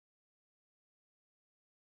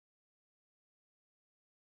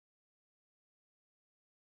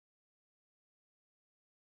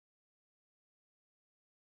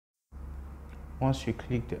Once you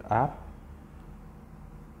click the app,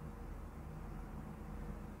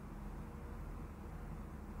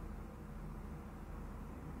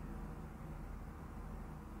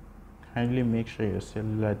 kindly make sure your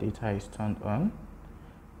cellular data is turned on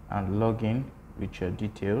and log in with your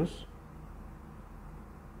details.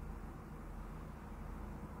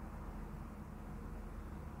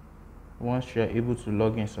 Once you are able to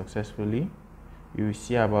log in successfully, you will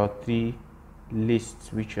see about 3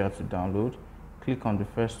 lists which you have to download. Click on the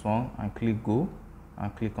first one and click go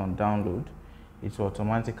and click on download. It will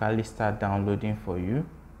automatically start downloading for you.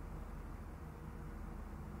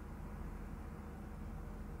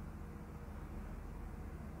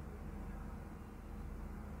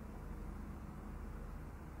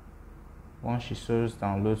 Once it shows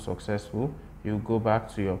download successful, you go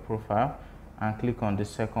back to your profile and click on the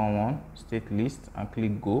second one, state list, and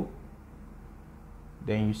click go.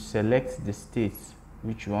 Then you select the state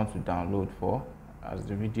which you want to download for. As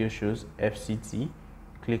the video shows, FCT.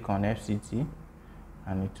 Click on FCT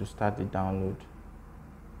and it will start the download.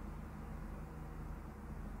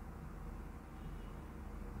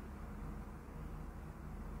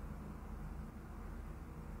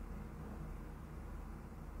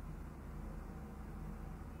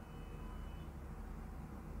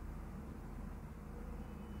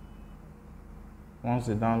 Once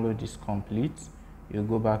the download is complete, you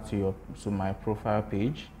go back to my profile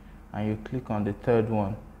page and you click on the third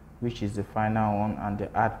one, which is the final one, and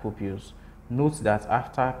the add pupils. Note that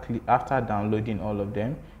after downloading all of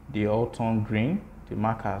them, they all turn green. The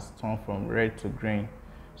markers turn from red to green.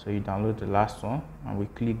 So you download the last one and we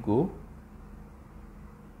click go.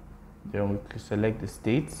 Then we select the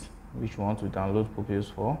state which we want to download pupils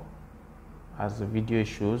for. As the video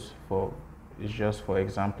shows, it's just for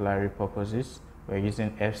exemplary purposes. We're using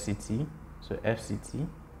FCT, so FCT,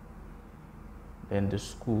 then the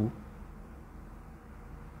school.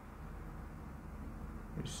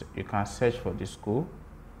 You can search for the school.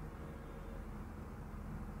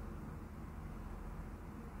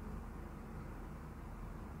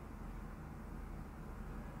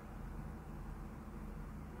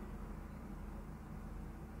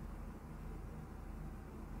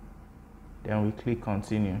 Then we click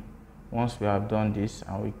continue. Once we have done this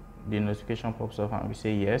and the notification pops up and we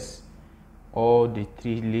say yes, all the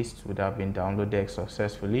 3 lists would have been downloaded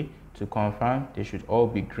successfully. To confirm, they should all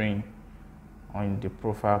be green on the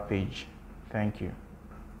profile page. Thank you.